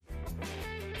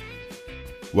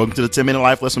Welcome to the 10-Minute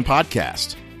Life Lesson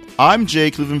Podcast. I'm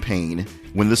Jay Cleveland Payne.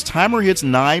 When this timer hits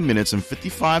 9 minutes and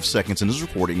 55 seconds in this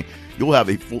recording, you'll have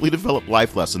a fully developed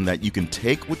life lesson that you can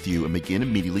take with you and begin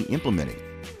immediately implementing.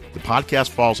 The podcast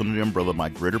falls under the umbrella of my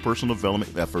greater personal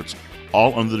development efforts,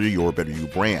 all under the Your Better You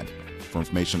brand. For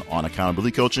information on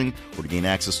accountability coaching or to gain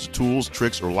access to tools,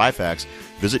 tricks, or life hacks,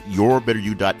 visit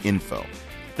yourbetteryou.info.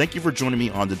 Thank you for joining me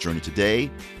on the journey today.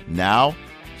 Now,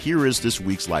 here is this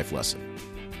week's life lesson.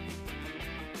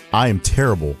 I am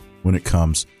terrible when it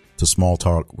comes to small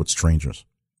talk with strangers.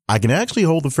 I can actually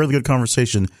hold a fairly good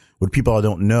conversation with people I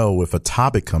don't know if a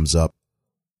topic comes up.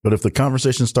 But if the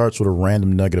conversation starts with a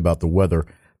random nugget about the weather,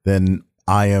 then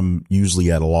I am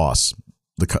usually at a loss.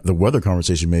 The weather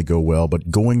conversation may go well, but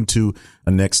going to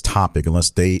a next topic, unless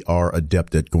they are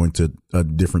adept at going to a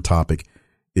different topic,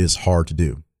 is hard to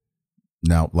do.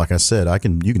 Now, like I said,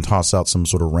 you can toss out some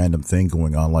sort of random thing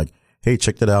going on, like, hey,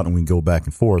 check that out, and we can go back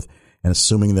and forth. And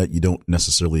assuming that you don't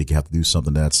necessarily have to do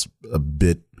something that's a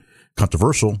bit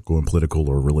controversial, going political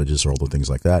or religious or all the things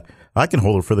like that, I can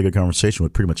hold a fairly good conversation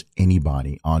with pretty much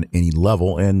anybody on any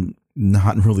level and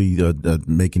not really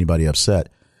make anybody upset.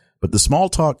 But the small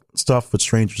talk stuff with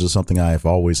strangers is something I have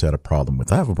always had a problem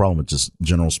with. I have a problem with just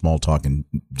general small talk and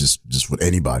just with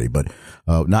anybody, but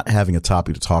not having a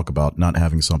topic to talk about, not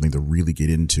having something to really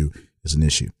get into is an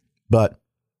issue. But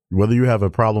whether you have a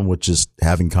problem with just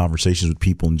having conversations with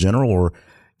people in general or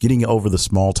getting over the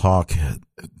small talk,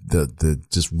 the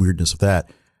just weirdness of that,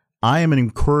 I am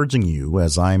encouraging you,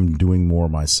 as I'm doing more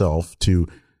myself, to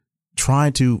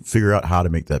try to figure out how to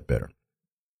make that better.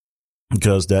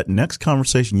 Because that next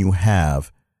conversation you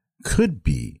have could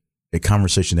be a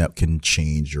conversation that can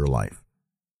change your life.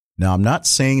 Now, I'm not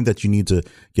saying that you need to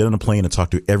get on a plane and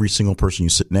talk to every single person you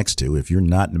sit next to. If you're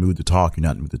not in the mood to talk, you're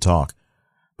not in the mood to talk.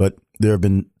 But there have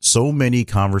been so many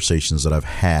conversations that I've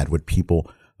had with people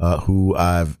who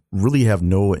I've really have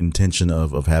no intention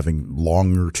of having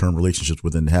longer term relationships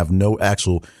with and have no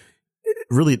actual,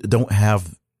 really don't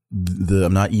have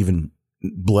I'm not even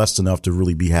blessed enough to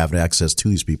really be having access to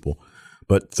these people.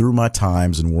 But through my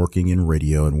times and working in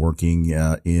radio and working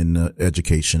in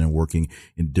education and working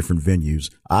in different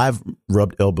venues, I've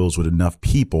rubbed elbows with enough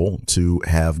people to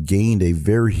have gained a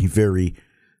very, very,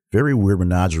 very weird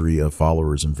menagerie of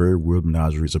followers and very weird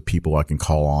menageries of people I can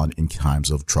call on in times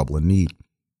of trouble and need.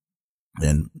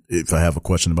 And if I have a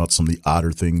question about some of the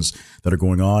odder things that are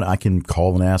going on, I can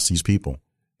call and ask these people.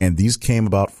 And these came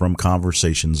about from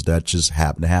conversations that just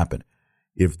happened to happen.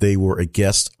 If they were a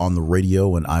guest on the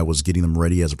radio and I was getting them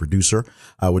ready as a producer,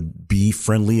 I would be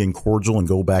friendly and cordial and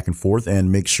go back and forth and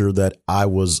make sure that I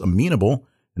was amenable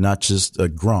and not just a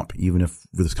grump, even if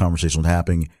this conversation was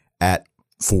happening at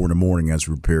 4 a.m. as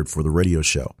we prepared for the radio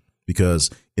show. Because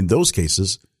in those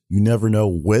cases, you never know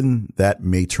when that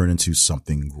may turn into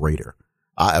something greater.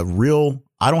 I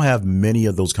don't have many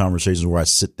of those conversations where I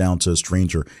sit down to a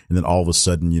stranger and then all of a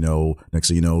sudden, next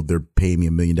thing you know, they're paying me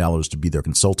 $1 million to be their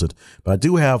consultant. But I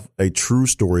do have a true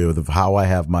story of how I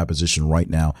have my position right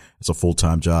now as a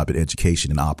full-time job in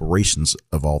education and operations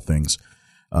of all things.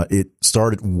 It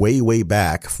started way, way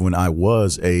back when I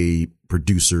was a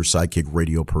producer, sidekick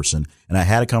radio person, and I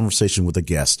had a conversation with a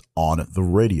guest on the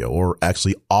radio, or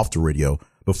actually off the radio.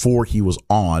 Before he was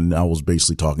on, I was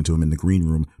basically talking to him in the green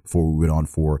room before we went on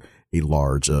for a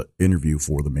large interview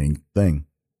for the main thing.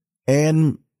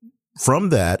 And from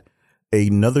that,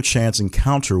 another chance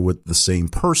encounter with the same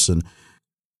person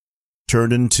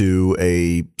turned into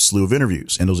a slew of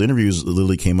interviews. And those interviews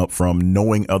literally came up from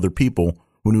knowing other people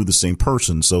who knew the same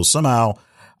person. So somehow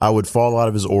I would fall out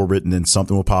of his orbit and then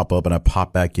something would pop up and I'd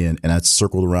pop back in and I'd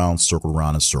circled around.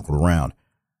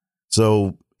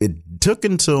 So it took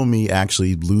until me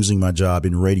actually losing my job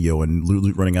in radio and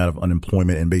running out of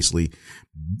unemployment and basically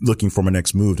looking for my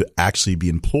next move to actually be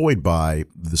employed by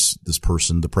this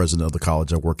person, the president of the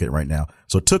college I work at right now.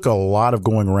 So it took a lot of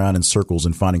going around in circles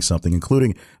and finding something,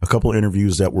 including a couple of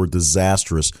interviews that were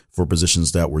disastrous for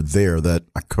positions that were there that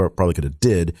I probably could have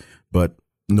did, but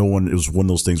it was one of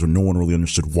those things where no one really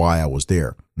understood why I was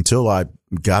there until I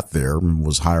got there and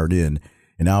was hired in.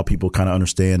 And now people kind of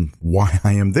understand why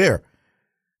I am there.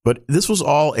 But this was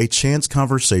all a chance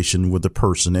conversation with the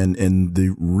person. And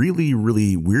the really,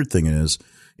 really weird thing is,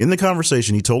 in the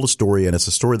conversation, he told a story, and it's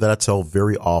a story that I tell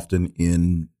very often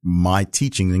in my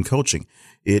teaching and coaching.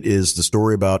 It is the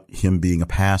story about him being a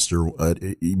pastor,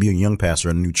 being a young pastor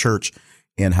at a new church,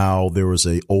 and how there was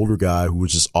a older guy who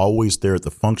was just always there at the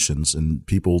functions, and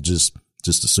people just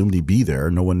assumed he'd be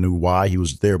there. No one knew why he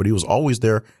was there, but he was always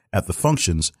there at the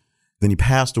functions. Then he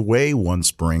passed away one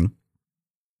spring.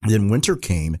 Then winter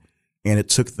came, and it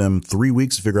took them 3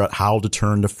 weeks to figure out how to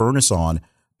turn the furnace on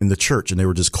in the church and they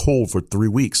were just cold for 3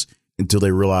 weeks until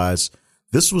they realized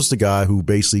this was the guy who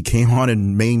basically came on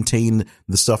and maintained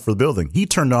the stuff for the building. He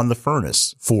turned on the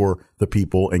furnace for the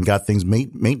people and got things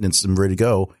maintenance and ready to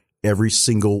go every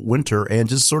single winter and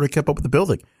just sort of kept up with the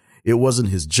building. It wasn't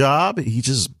his job. He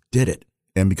just did it.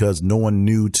 And because no one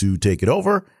knew to take it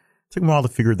over, it took him a while to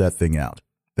figure that thing out.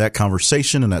 That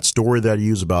conversation and that story that I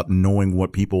use about knowing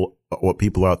what people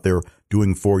out there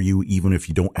doing for you, even if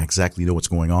you don't exactly know what's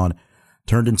going on,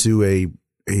 turned into a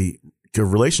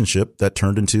relationship that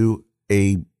turned into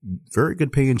a very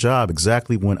good paying job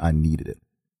exactly when I needed it.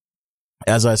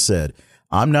 As I said,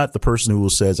 I'm not the person who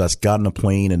says I got on a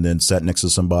plane and then sat next to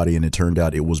somebody and it turned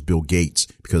out it was Bill Gates,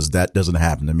 because that doesn't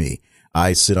happen to me.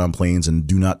 I sit on planes and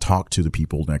do not talk to the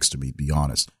people next to me, be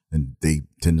honest. And they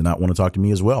tend to not want to talk to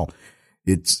me as well.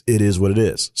 It is what it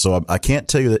is. So I can't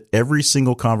tell you that every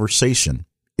single conversation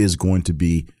is going to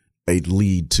be a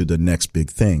lead to the next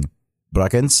big thing, but I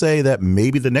can say that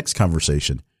maybe the next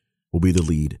conversation will be the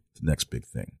lead to the next big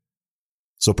thing.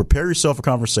 So prepare yourself for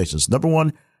conversations. Number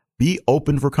one, be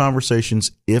open for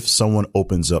conversations if someone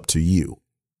opens up to you.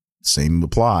 Same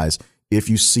applies. If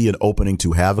you see an opening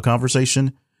to have a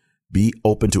conversation, be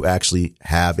open to actually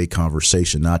have a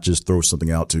conversation, not just throw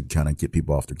something out to kind of get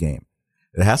people off their game.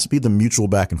 It has to be the mutual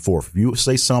back and forth. If you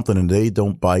say something and they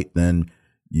don't bite, then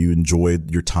you enjoy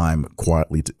your time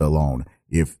quietly alone.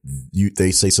 If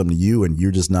they say something to you and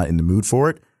you're just not in the mood for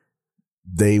it,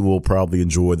 they will probably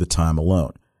enjoy the time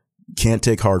alone. Can't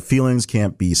take hard feelings,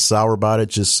 can't be sour about it.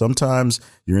 Just sometimes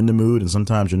you're in the mood and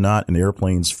sometimes you're not. And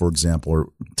airplanes, for example, are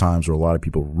times where a lot of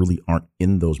people really aren't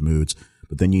in those moods.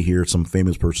 But then you hear some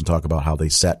famous person talk about how they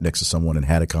sat next to someone and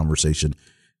had a conversation,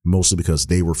 mostly because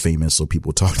they were famous, so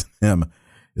people talk to them.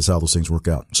 Is how those things work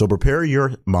out. So prepare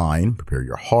your mind, prepare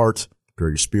your heart,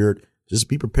 prepare your spirit. Just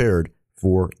be prepared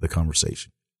for the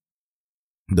conversation.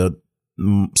 The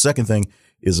second thing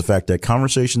is the fact that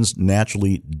conversations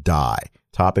naturally die.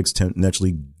 Topics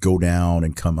naturally go down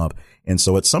and come up. And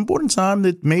so at some point in time,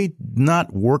 it may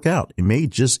not work out. It may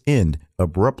just end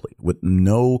abruptly with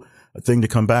no thing to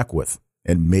come back with.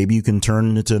 And maybe you can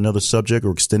turn it into another subject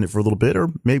or extend it for a little bit, or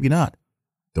maybe not.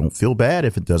 Don't feel bad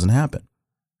if it doesn't happen.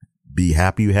 Be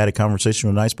happy you had a conversation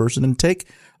with a nice person and take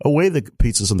away the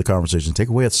pieces of the conversation. Take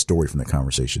away a story from the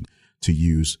conversation to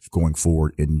use going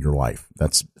forward in your life.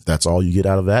 That's all you get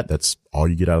out of that. That's all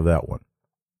you get out of that one.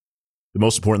 The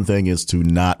most important thing is to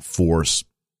not force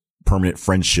permanent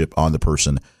friendship on the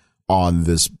person, on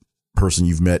this person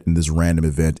you've met in this random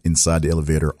event, inside the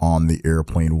elevator, on the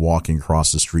airplane, walking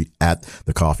across the street, at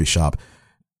the coffee shop.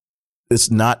 It's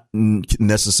not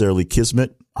necessarily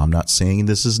kismet. I'm not saying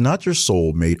this is not your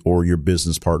soulmate or your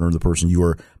business partner, the person you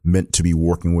are meant to be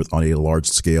working with on a large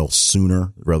scale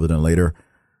sooner rather than later.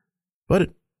 But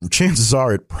chances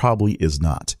are it probably is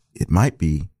not. It might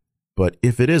be, but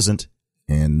if it isn't,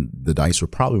 and the dice are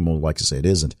probably more likely to say it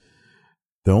isn't,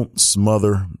 don't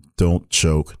smother, don't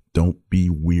choke, don't be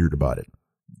weird about it.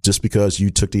 Just because you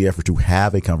took the effort to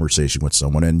have a conversation with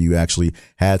someone and you actually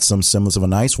had some semblance of a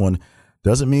nice one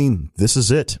doesn't mean this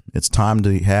is it. It's time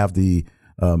to have the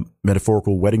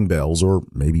metaphorical wedding bells, or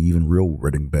maybe even real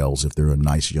wedding bells if they're a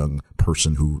nice young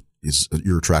person who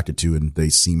you're attracted to and they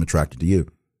seem attracted to you.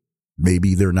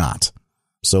 Maybe they're not.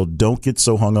 So don't get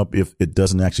so hung up if it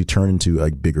doesn't actually turn into a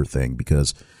bigger thing,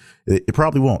 because it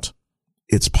probably won't.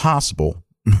 It's possible,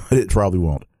 but it probably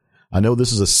won't. I know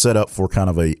this is a setup for kind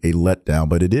of a letdown,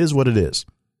 but it is what it is.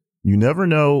 You never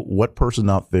know what person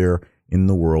out there in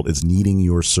the world is needing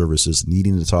your services,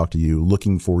 needing to talk to you,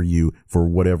 looking for you for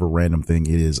whatever random thing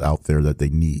it is out there that they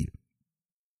need.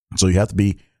 So you have to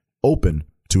be open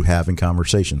to having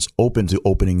conversations, open to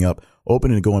opening up,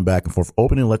 open to going back and forth,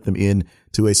 open and let them in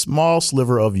to a small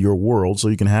sliver of your world so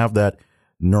you can have that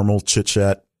normal chit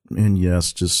chat and,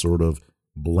 yes, just sort of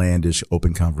blandish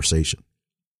open conversation.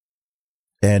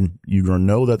 And you're going to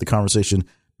know that the conversation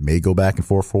may go back and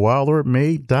forth for a while, or it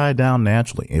may die down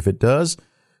naturally. If it does,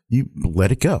 you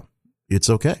let it go. It's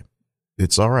okay.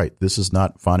 It's all right. This is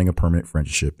not finding a permanent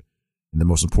friendship. And the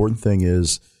most important thing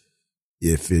is,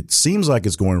 if it seems like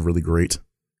it's going really great,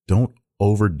 don't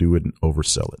overdo it and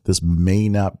oversell it. This may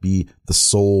not be the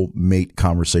soul mate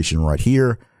conversation right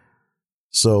here.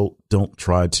 So don't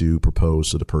try to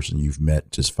propose to the person you've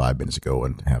met just 5 minutes ago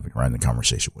and having a random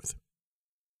conversation with.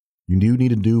 You do need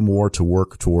to do more to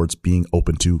work towards being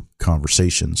open to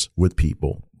conversations with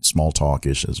people, small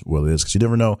talkish as well as, because you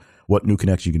never know what new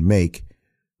connection you can make,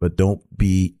 but don't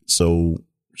be so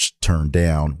turned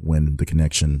down when the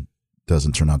connection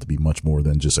doesn't turn out to be much more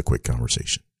than just a quick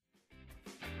conversation.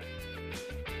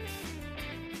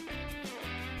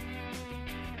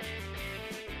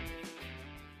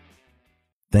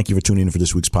 Thank you for tuning in for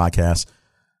this week's podcast.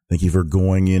 Thank you for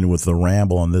going in with the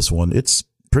ramble on this one. It's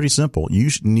pretty simple. You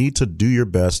need to do your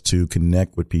best to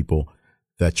connect with people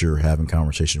that you're having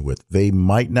conversation with. They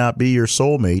might not be your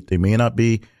soulmate. They may not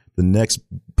be the next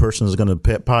person that's going to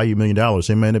pay you $1 million.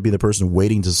 They may not be the person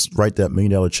waiting to write that $1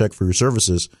 million check for your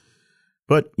services,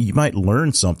 but you might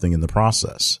learn something in the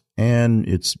process. And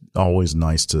it's always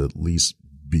nice to at least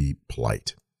be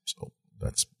polite. So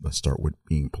let's start with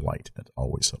being polite. That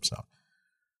always helps out.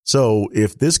 So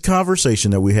if this conversation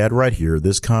that we had right here,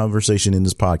 this conversation in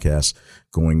this podcast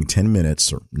going 10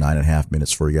 minutes or 9.5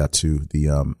 minutes before you got to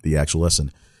the actual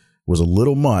lesson was a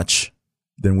little much,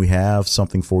 then we have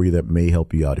something for you that may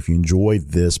help you out. If you enjoyed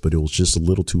this, but it was just a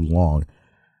little too long,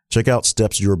 check out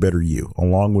Steps Your Better You.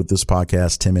 Along with this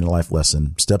podcast, 10-minute life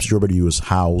lesson, Steps Your Better You is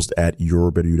housed at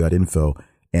yourbetteryou.info.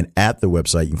 And at the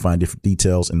website, you can find different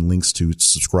details and links to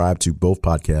subscribe to both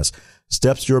podcasts.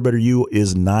 Steps Your Better You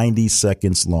is 90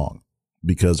 seconds long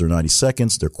because they're 90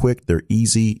 seconds. They're quick. They're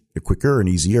easy. They're quicker and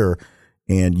easier.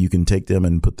 And you can take them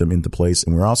and put them into place.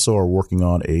 And we also are working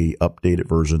on a updated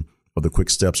version of the Quick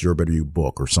Steps Your Better You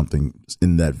book or something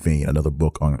in that vein, another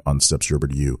book on Steps Your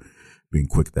Better You, being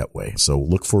quick that way. So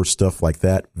look for stuff like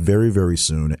that very, very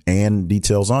soon. And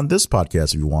details on this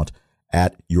podcast, if you want,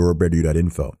 at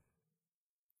yourbetteryou.info.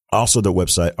 Also, the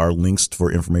website are links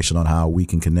for information on how we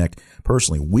can connect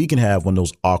personally. We can have one of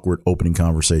those awkward opening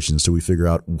conversations so we figure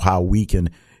out how we can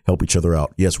help each other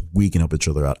out. Yes, we can help each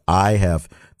other out. I have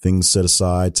things set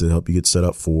aside to help you get set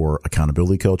up for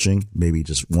accountability coaching, maybe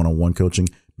just one-on-one coaching,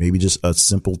 maybe just a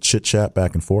simple chit chat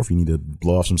back and forth. You need to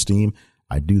blow off some steam.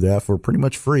 I do that for pretty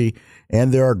much free.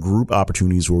 And there are group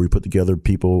opportunities where we put together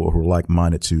people who are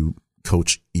like-minded to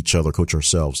coach each other, coach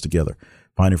ourselves together.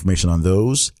 Find information on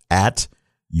those at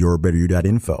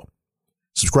yourbetteryou.info.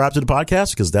 Subscribe to the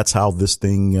podcast because that's how this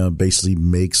thing basically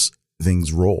makes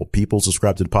things roll. People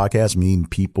subscribe to the podcast mean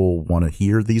people want to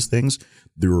hear these things.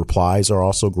 The replies are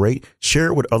also great. Share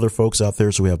it with other folks out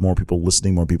there so we have more people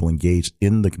listening, more people engaged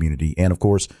in the community. And of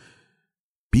course,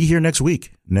 be here next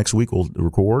week. Next week we'll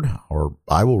record, or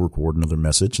I will record another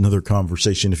message, another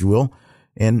conversation, if you will,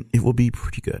 and it will be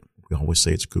pretty good. We always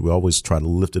say it's good. We always try to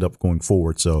lift it up going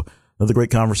forward. So another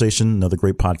great conversation, another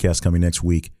great podcast coming next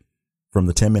week from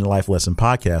the 10-Minute Life Lesson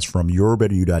podcast from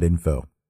yourbetteryou.info.